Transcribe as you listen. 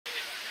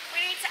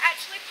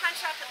actually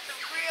punch up at the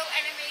real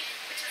enemy,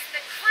 which is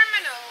the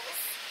criminals,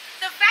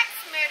 the vax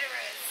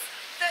murderers,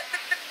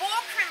 the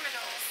war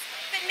criminals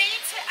that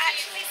need to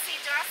actually see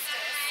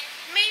justice.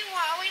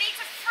 Meanwhile, we need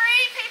to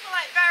free people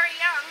like Barry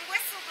Young,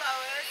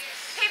 whistleblowers,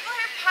 people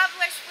who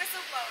publish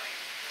whistleblowing.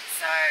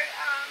 So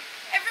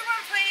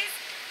everyone please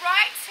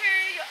write to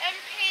your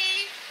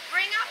MP,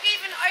 bring up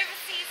even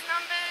overseas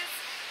numbers,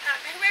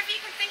 whoever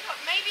you can think of.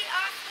 Maybe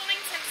ask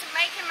Wellington to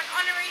make him an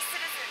honorary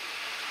citizen.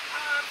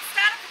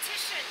 Start a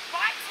petition,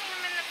 write to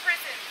him in the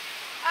prison,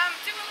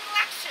 do a little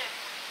action.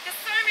 There's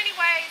so many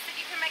ways that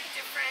you can make a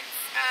difference,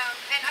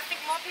 and I think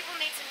more people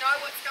need to know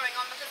what's going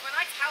on, because when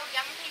I tell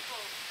young people,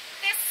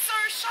 they're so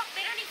shocked,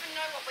 they don't even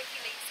know what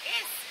WikiLeaks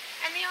is.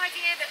 And the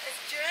idea that this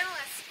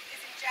journalist is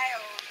in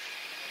jail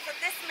for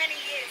this many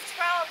years,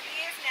 12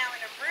 years now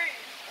in a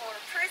room or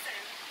a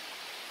prison,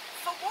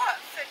 for what?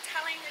 For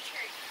telling the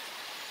truth.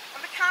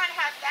 And we can't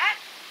have that.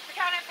 We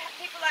can't have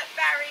people like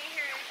Barry,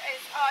 who is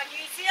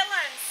New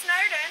Zealand,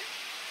 Snowden.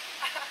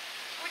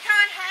 We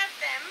can't have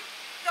them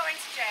going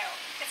to jail.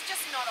 It's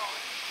just not on.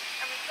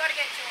 And we've got to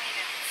get doing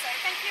it. So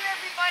thank you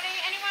everybody.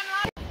 Anyone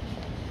like?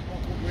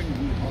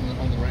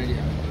 On the radio.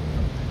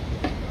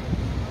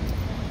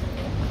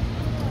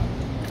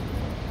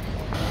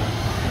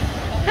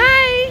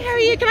 Hey, how are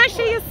you? Can I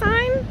share your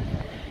sign?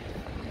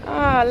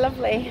 Oh,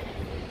 lovely.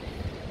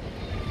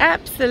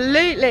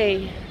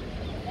 Absolutely.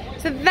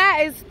 So that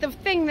is the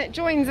thing that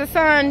joins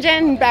Assange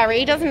and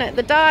Barry, doesn't it?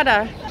 The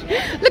data.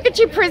 Look at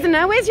you,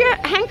 prisoner. Where's your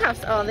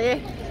handcuffs? Oh, there.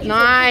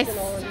 Nice.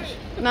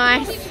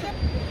 Nice.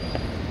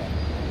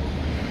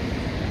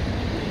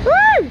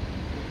 Woo!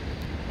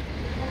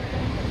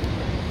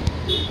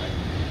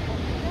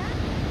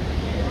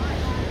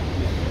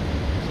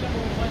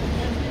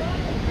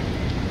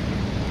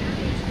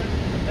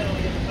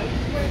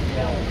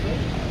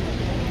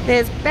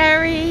 There's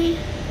Barry,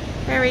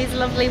 Barry's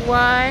lovely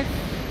wife,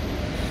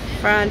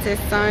 Francis,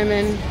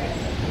 Simon,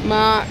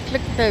 Mark,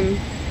 look at them.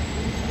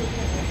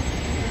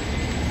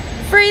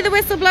 Free the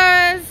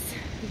whistleblowers,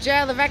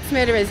 jail the vax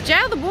murderers,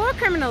 jail the war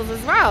criminals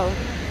as well.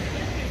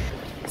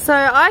 So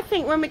I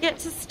think when we get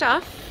to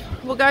stuff,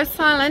 we'll go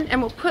silent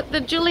and we'll put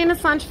the Julian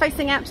Assange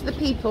facing out to the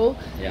people,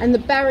 and the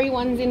Barry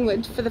ones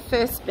inward for the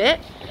first bit,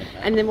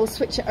 and then we'll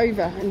switch it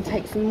over and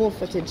take some more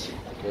footage.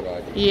 Good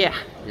idea. Yeah.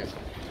 Yep.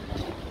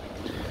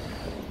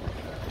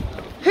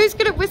 Who's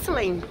good at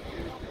whistling?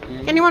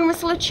 Anyone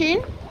whistle a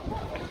tune?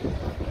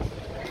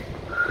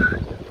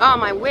 Oh,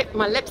 my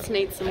lips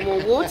need some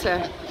more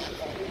water.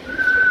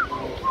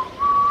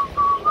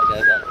 I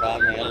gave that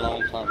farming a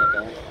long time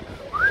ago.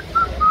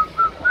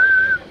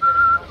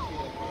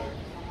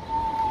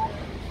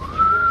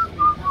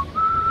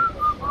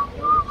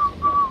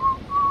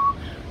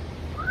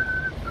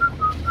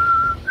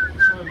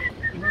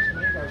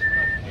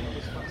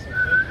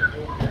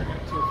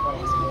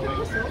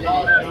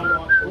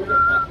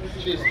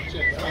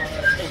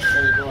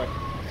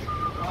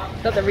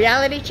 Got the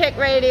reality check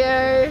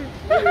radio.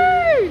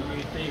 Woohoo!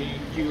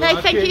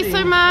 Hey, thank you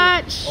so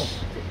much.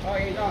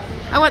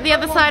 I want the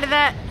other side of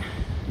that.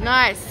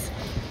 Nice.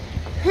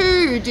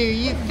 Who do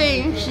you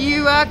think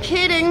you are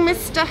kidding,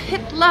 Mr.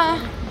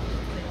 Hitler?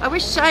 I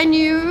wish I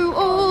knew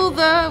all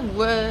the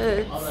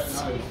words.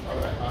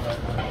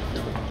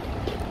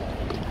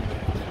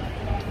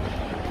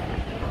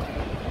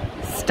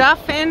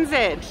 Stuff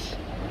NZ.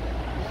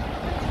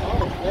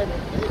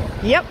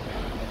 Yep.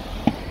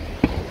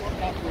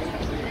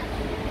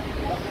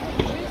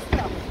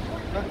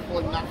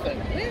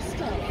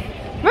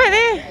 Right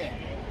there.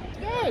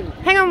 Go.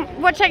 Hang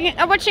on,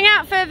 watching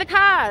out for the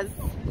cars.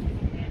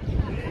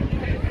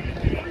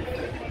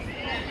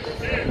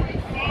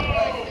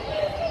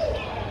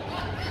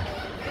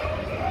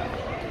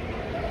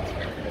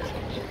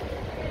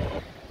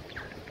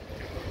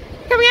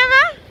 Coming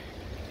over.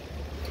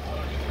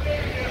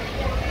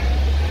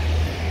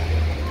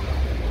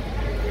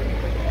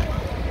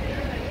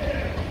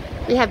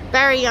 We have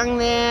Barry Young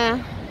there,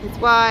 his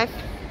wife,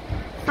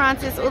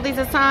 Francis, all these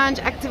Assange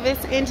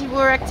activists,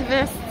 anti-war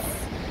activists,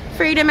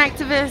 freedom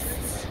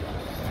activists,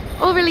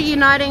 all really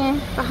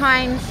uniting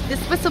behind this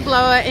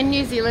whistleblower in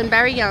New Zealand,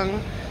 Barry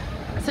Young.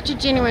 Such a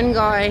genuine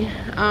guy,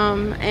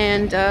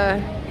 and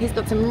he's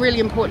got some really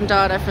important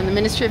data from the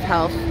Ministry of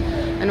Health,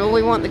 and all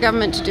we want the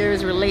government to do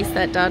is release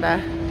that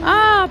data.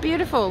 Ah,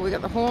 beautiful. We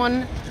got the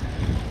horn,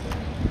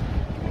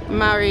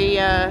 Murray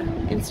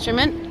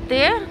instrument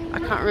there. I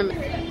can't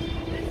remember.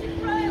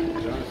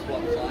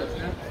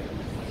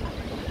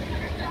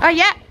 Oh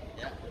yeah.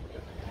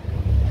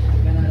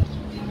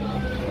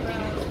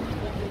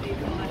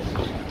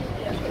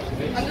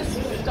 I'm just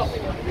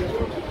stopping.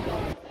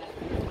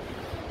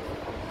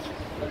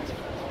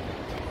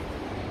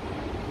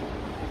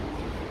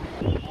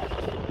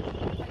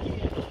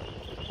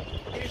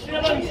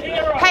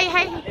 Hey,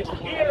 hey.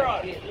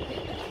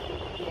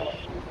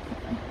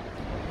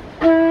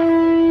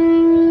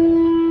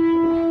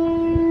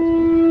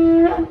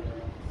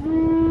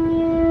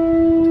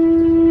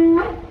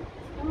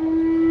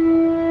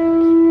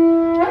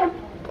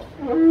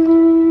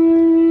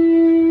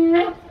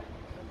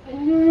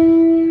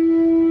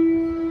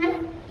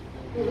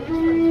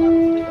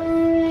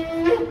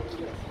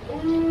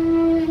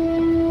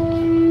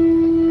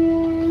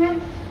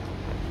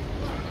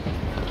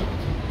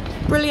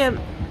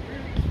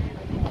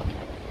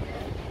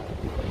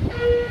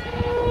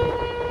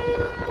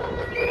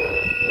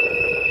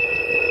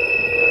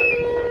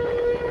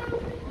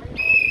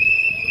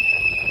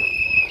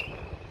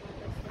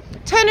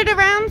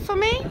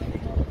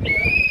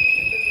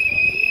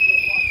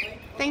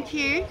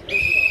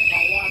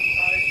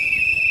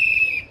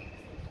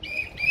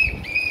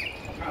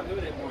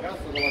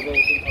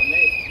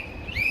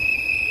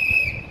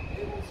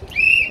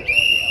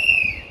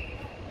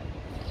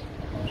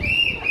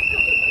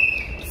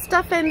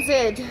 Stuff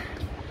NZ,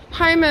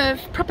 home of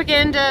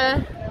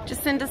propaganda,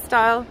 Jacinda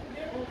style,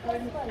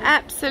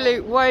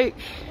 absolute woke,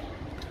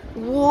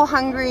 war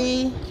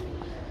hungry,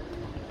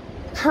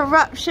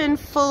 corruption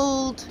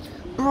fooled,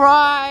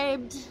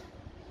 bribed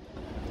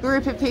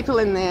group of people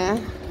in there.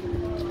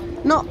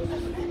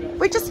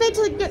 We just need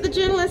to get the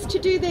journalists to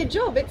do their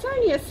job. It's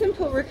only a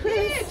simple request.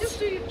 Yeah, just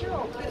do your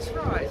job. That's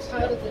right.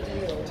 Part of the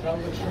deal. Tell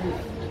the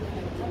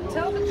truth.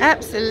 Tell the truth.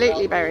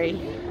 Absolutely, Barry.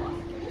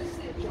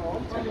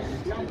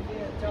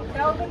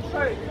 Tell the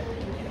truth.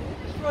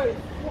 Truth.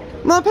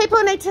 More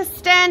people need to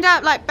stand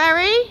up like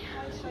Barry.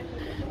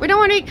 We don't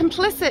want to be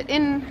complicit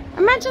in...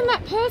 Imagine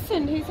that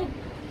person who's had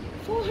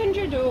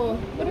 400 or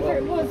whatever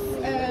it was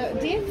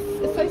deaths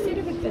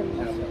associated with them.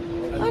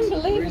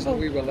 Unbelievable. The reason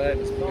we were late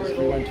is because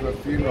we went to a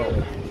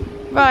funeral.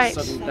 Right.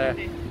 Sudden death.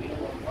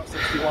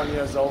 61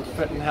 years old,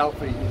 fit and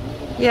healthy.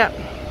 Yeah.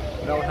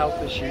 No health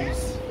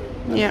issues.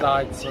 And Yeah.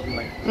 died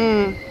suddenly.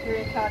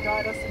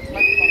 Pericarditis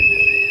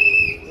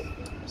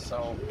and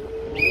So.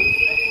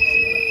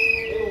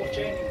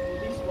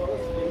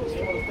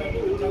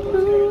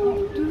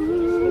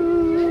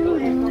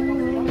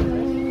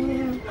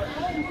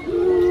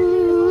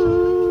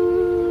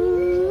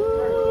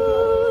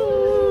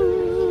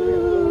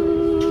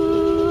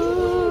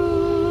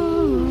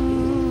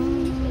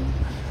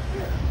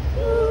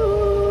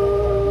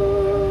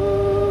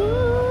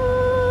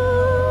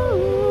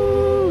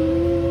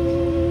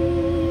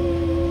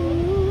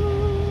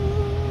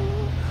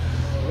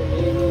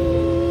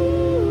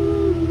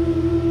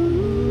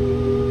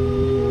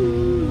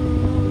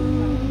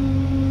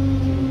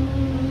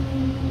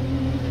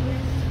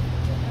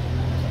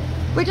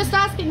 We're just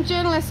asking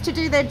journalists to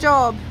do their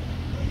job.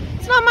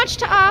 It's not much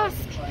to ask.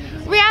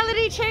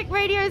 Reality Check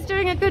Radio is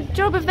doing a good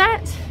job of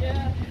that.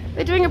 Yeah.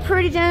 They're doing a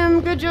pretty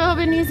damn good job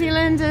in New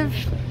Zealand of...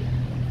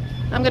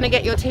 I'm going to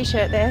get your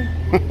t-shirt there.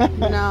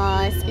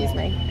 No, excuse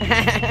me.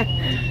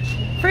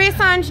 Free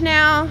Assange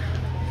now.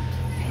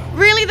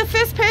 Really, the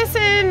first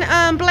person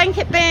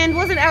blanket banned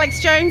wasn't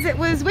Alex Jones, it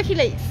was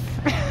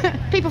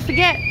WikiLeaks. People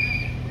forget.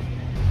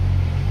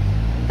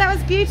 That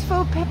was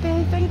beautiful,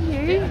 Pepe, thank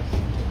you.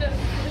 Yeah.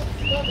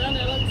 Well done,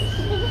 Alex.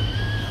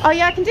 Oh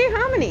yeah, I can do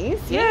harmonies.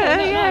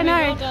 Yeah, no.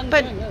 Well done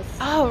But doing this.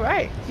 oh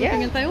right, yeah,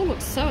 And they all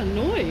look so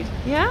annoyed.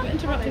 yeah. We're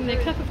interrupting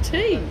their cup of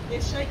tea.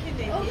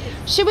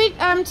 Should we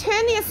turn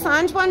the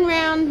Assange one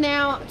round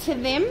now to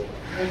them?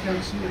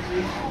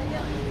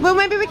 Well,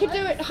 maybe we could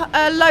do it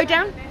low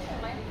down.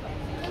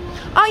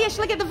 Oh yeah,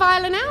 shall I get the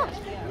violin out?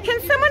 Can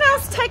someone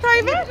else take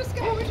over?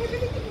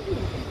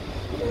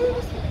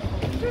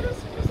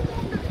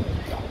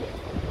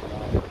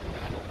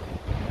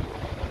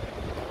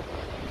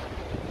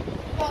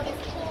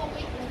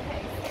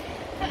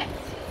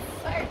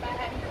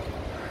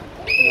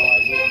 No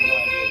idea.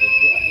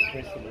 The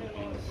precedent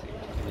is,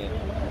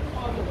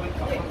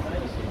 yeah.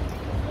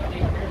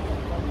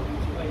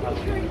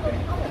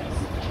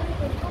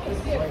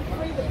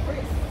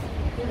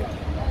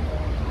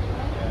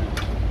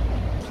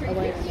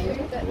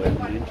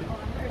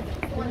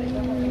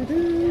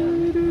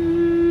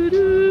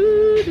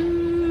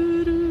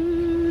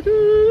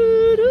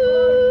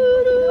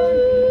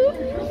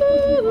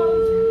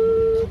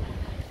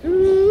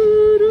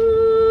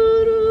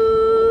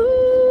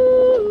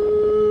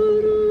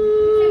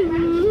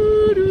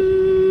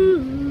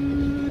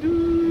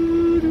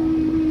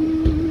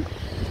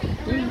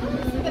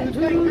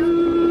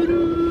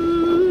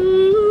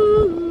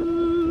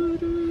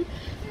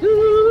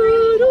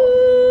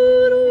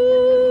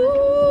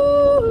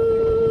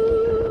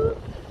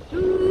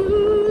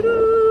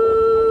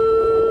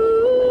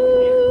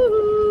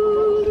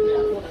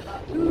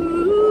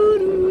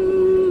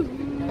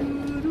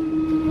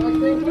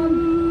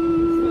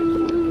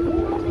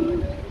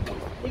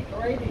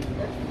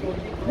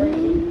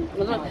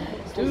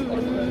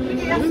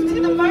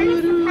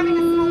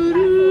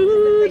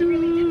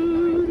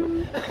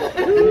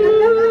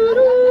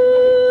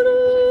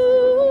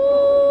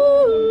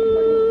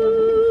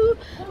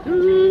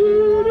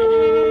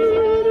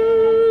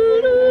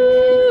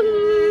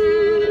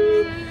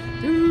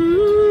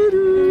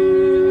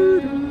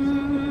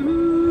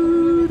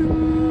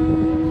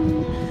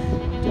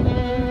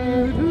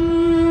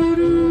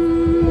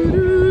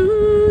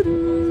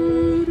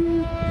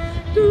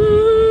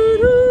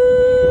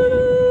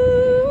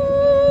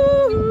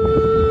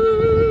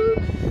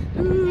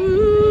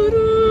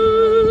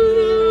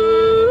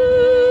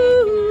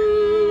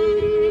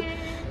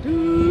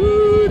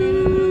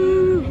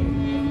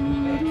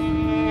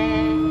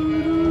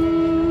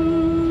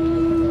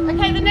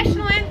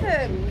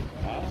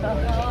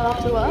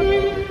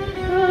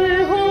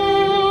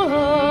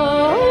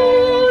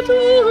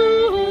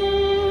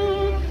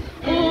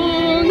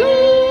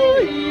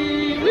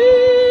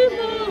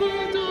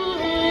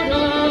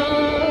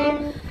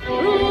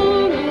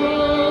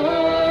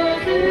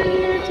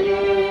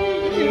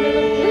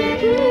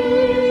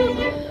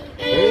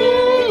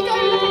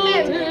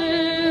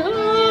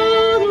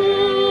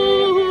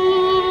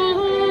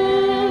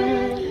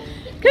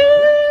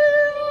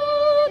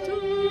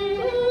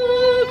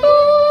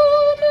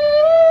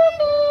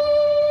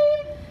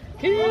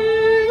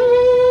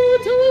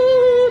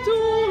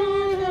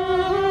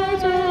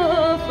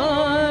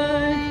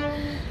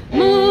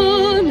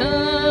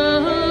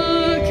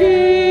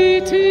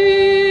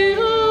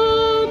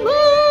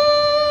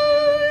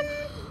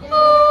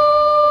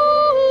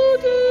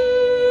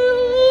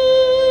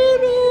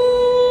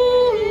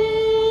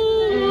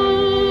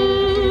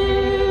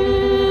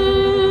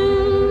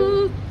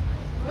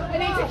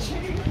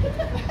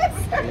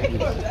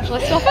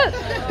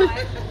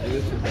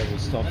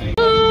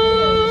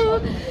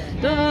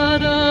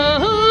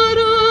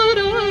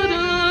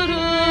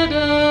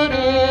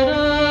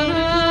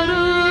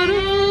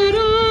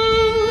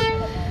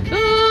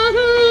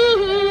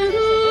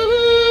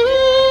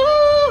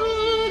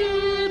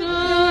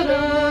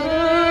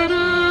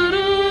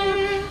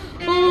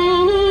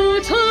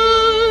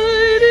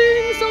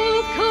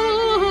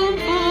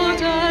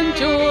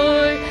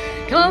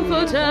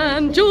 comfort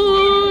and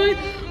joy.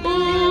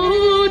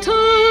 Oh,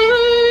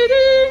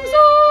 tidings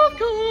of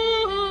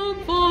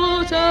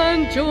comfort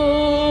and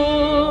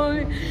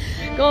joy.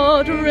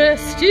 God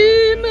rest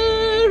ye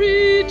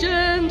merry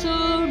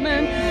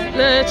gentlemen,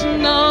 let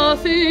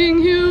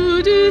nothing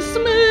you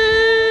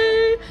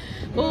dismay.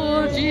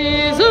 For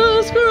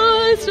Jesus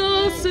Christ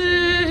our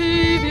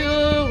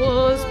Saviour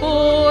was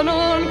born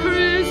on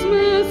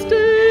Christmas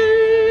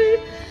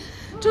Day,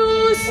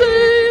 to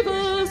save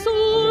us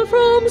all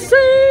from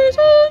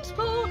Satan's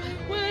power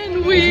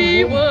when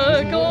we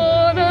were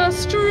gone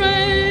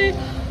astray.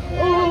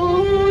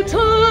 Oh,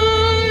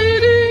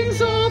 tidings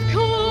of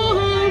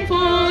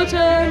comfort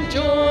and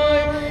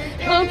joy,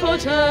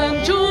 comfort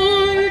and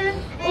joy.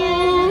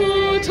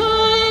 Oh,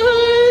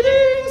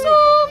 tidings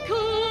of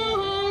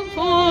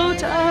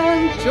comfort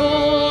and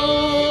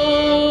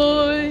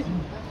joy.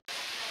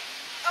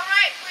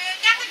 Alright, we're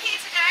gathered here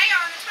today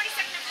on the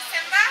 22nd of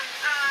December.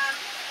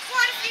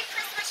 Quite a few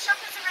Christmas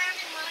shoppers around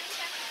in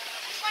Wellington.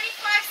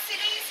 25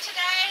 cities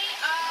today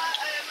are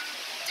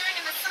doing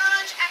an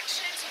Assange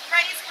action to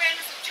raise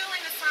awareness of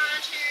Julian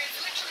Assange, who has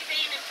literally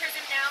been in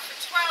prison now for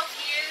 12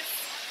 years,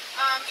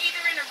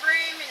 either in a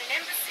room in an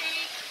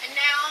embassy and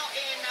now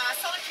in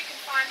solitary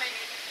confinement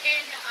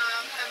in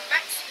a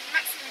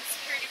maximum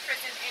security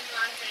prison in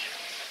London.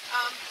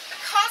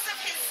 Because of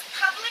his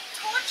public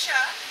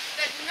torture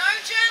that no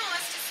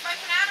journalist has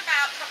spoken out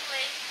about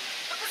properly,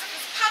 because of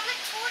his public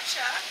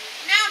torture,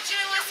 now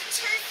journalists are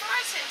too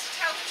frightened to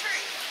tell the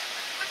truth.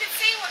 We can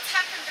see what's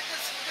happened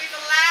because we've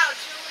allowed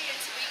Julian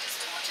to be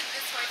just tortured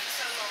this way for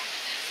so long.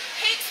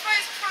 He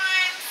exposed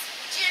crimes,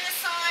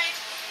 genocide,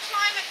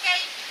 climate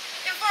gate,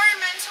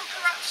 environmental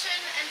corruption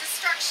and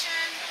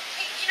destruction.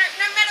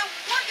 No matter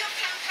what your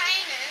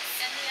campaign is,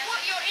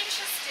 what your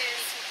interest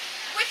is,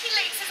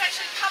 WikiLeaks has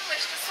actually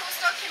published a source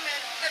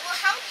document that will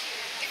help you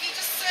if you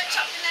just search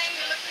up the name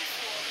you're looking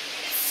for.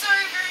 It's so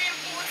very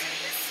important,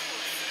 this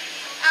source.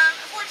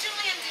 What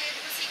Julian did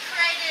was he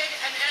created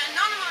an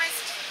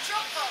anonymised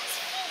Dropbox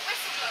for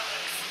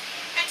whistleblowers.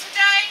 And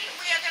today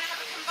we are going to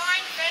have a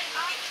combined event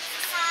after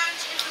this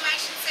Assange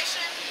information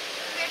session.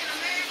 We're going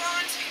to move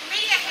on to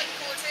media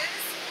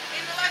headquarters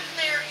in the local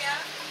area,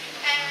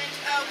 and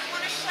we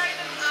want to show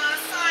them our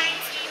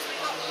signs. We've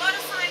got a lot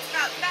of signs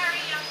about Barry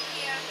Young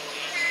here,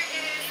 who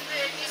is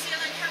the New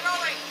Zealand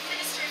heroic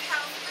Ministry of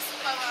Health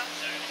whistleblower,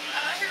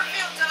 who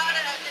revealed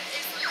data that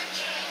is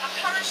literally a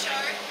horror show.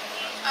 It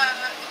was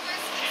dead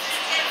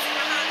for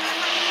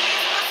 100 years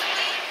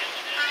possibly,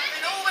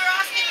 and all we're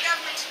asking the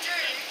government to do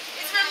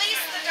is release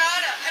the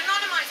data,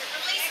 anonymise it,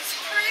 release it,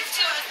 prove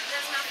to us that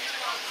there's nothing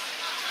wrong.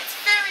 It's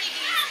very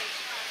easy.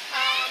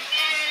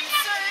 And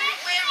so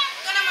we're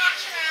going to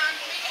march around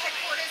media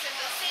headquarters and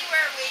we'll see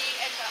where we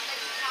end up.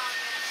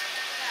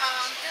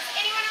 Does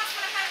anyone else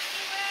want to have a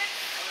few words?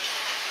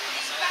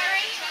 It's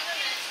Barry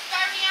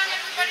Young,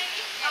 everybody,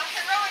 our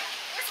heroic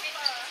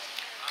whistleblower.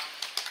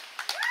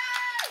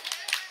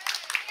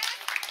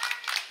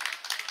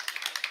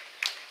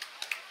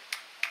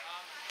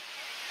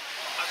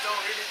 I don't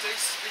really do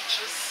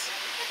speeches, to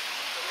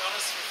be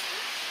honest with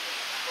you,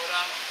 but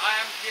I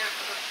am here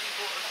for the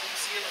people of New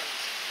Zealand,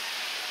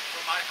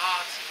 from my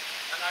heart,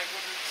 and I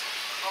wouldn't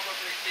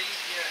probably be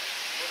here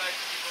without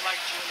people like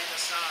Julian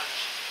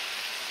Assange.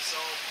 So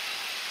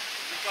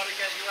we've got to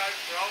get you out,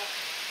 bro.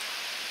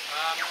 We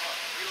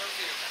love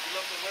you. We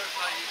love the work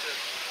that you do,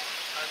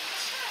 and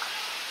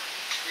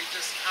we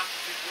just have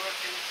to be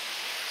working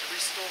to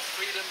restore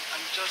freedom and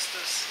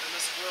justice in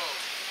this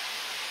world.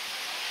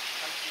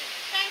 Thank you.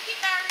 Thank you,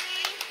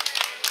 Barry.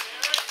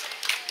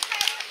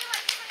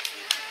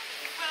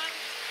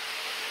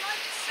 I'd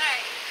like to say,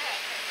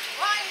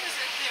 why is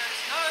it there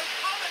is no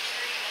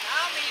commentary in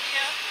our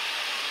media,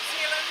 New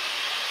Zealand,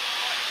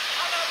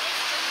 or other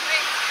Western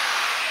media?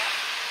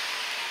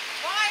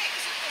 Why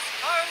is it there's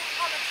no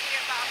commentary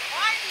about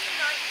why the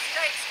United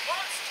States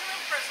wants to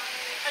imprison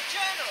a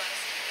journalist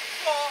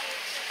for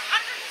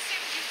 175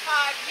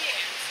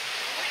 years,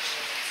 which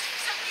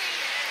simply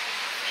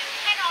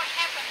cannot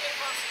happen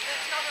because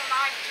there's not a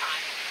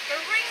lifetime. The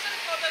reason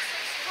for this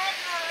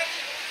extraordinarily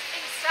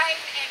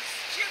insane and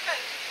stupid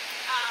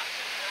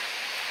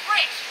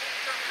threat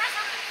to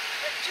prison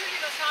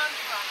Julian Assange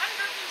for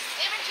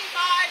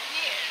 175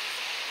 years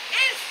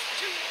is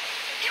to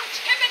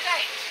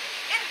intimidate,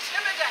 and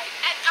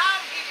our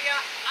media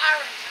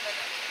are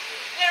intimidated.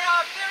 There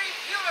are very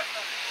few of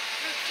them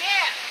who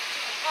dare to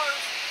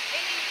oppose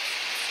any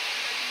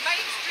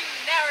mainstream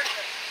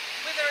narrative,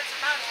 whether it's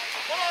about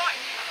war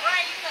in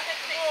Ukraine,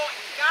 war in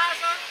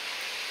Gaza,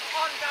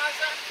 on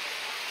Gaza,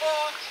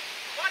 or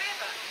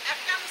whatever,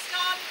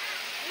 Afghanistan,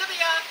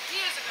 Libya,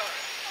 years ago.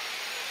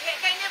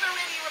 They never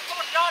really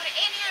reported on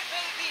any of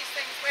these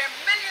things where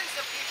millions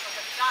of people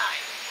have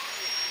died.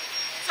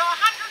 So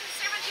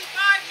 175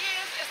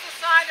 years is the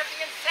sign of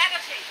the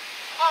insanity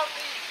of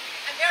the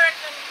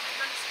American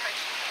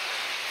administration.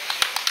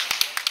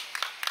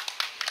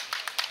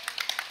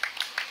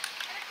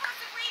 And of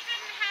course, if we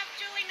didn't have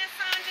Julian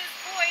Assange's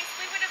voice,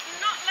 we would have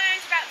not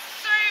learned about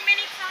so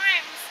many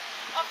crimes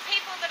of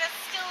people that are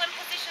still in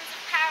positions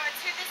of power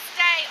to this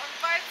day on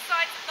both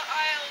sides of the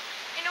aisle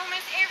in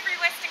almost every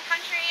Western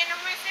country, in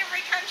almost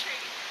every country.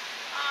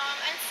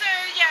 And so,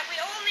 yeah, we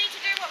all need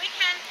to do what we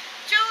can.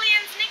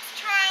 Julian's next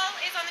trial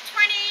is on the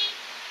 20th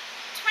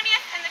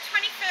and the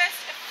 21st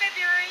of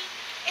February.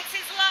 It's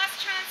his last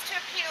chance to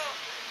appeal.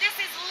 This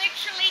is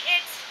literally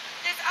it.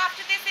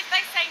 After this, if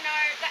they say no,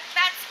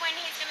 that's when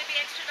he's going to be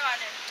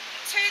extradited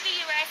to the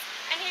US,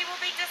 and he will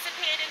be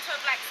disappeared into a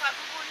black site.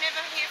 We will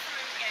never hear from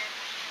him again.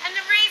 And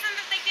the reason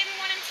that they didn't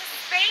want him to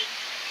speak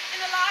in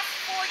the last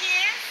 4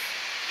 years,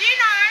 you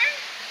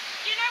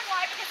know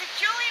why? Because if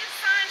Julian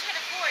Assange had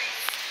a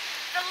voice,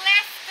 the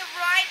left, the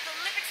right, the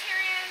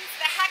libertarians,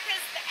 the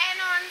hackers, the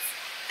anons,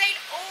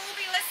 they'd all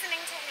be listening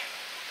to him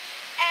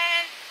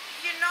and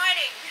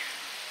uniting.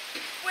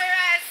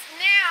 Whereas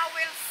now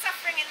we're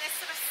suffering in this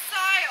sort of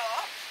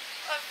psyop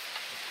of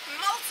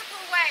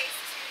multiple ways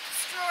to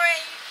destroy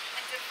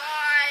and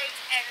divide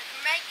and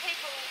make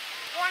people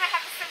want to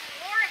have a civil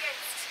war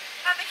against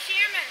other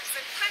humans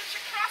and punch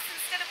across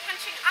instead of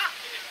punching up.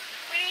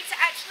 We need to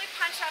actually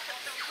punch up at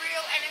the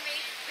real enemy,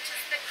 which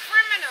is the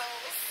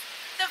criminals,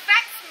 the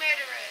vax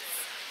murderers,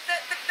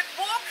 the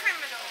war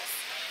criminals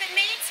that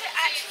need to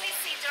actually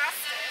see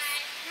justice.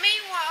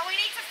 Meanwhile, we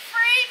need to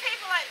free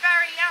people like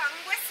Barry Young,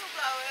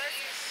 whistleblowers,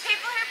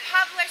 people who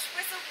publish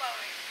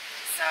whistleblowing.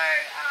 So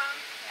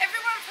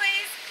everyone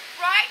please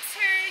write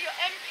to your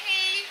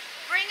MP,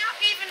 bring up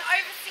even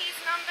overseas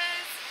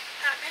numbers,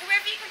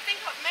 whoever you can think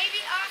of.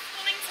 Maybe ask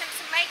Wellington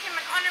to make him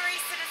an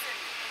honorary citizen.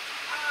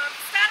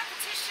 Start a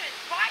petition,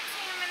 write to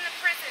him in the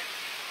prison,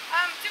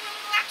 do a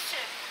little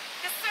action.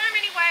 There's so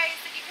many ways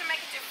that you can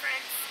make a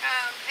difference,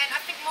 and I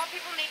think more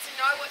people need to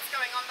know what's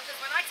going on, because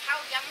when I tell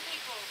young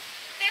people,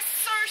 they're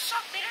so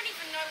shocked, they don't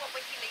even know what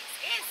WikiLeaks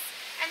is.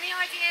 And the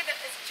idea that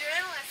this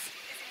journalist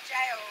is in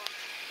jail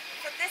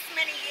for this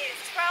many years,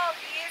 12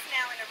 years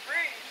now in a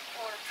room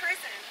or a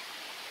prison,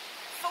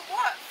 for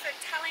what? For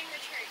telling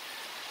the truth.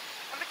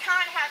 And we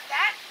can't have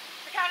that.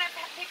 We can't have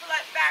people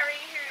like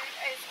Barry, who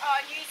is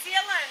New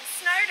Zealand,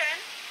 Snowden.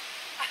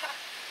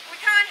 We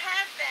can't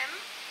have them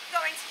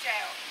going to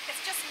jail.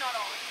 It's just not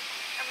on.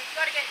 And we've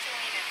got to get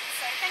doing it.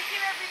 So thank you,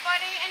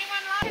 everybody.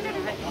 Anyone like it?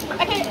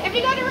 Okay, have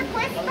you got a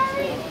request,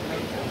 Barry?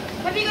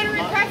 Have you got a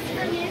request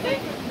for music?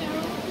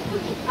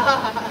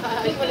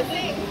 You want to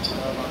sing?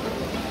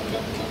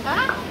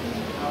 Ah.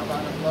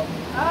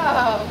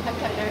 Oh, I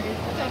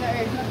don't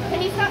know. Can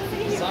you start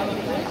singing?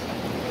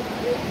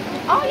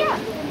 Oh, yeah.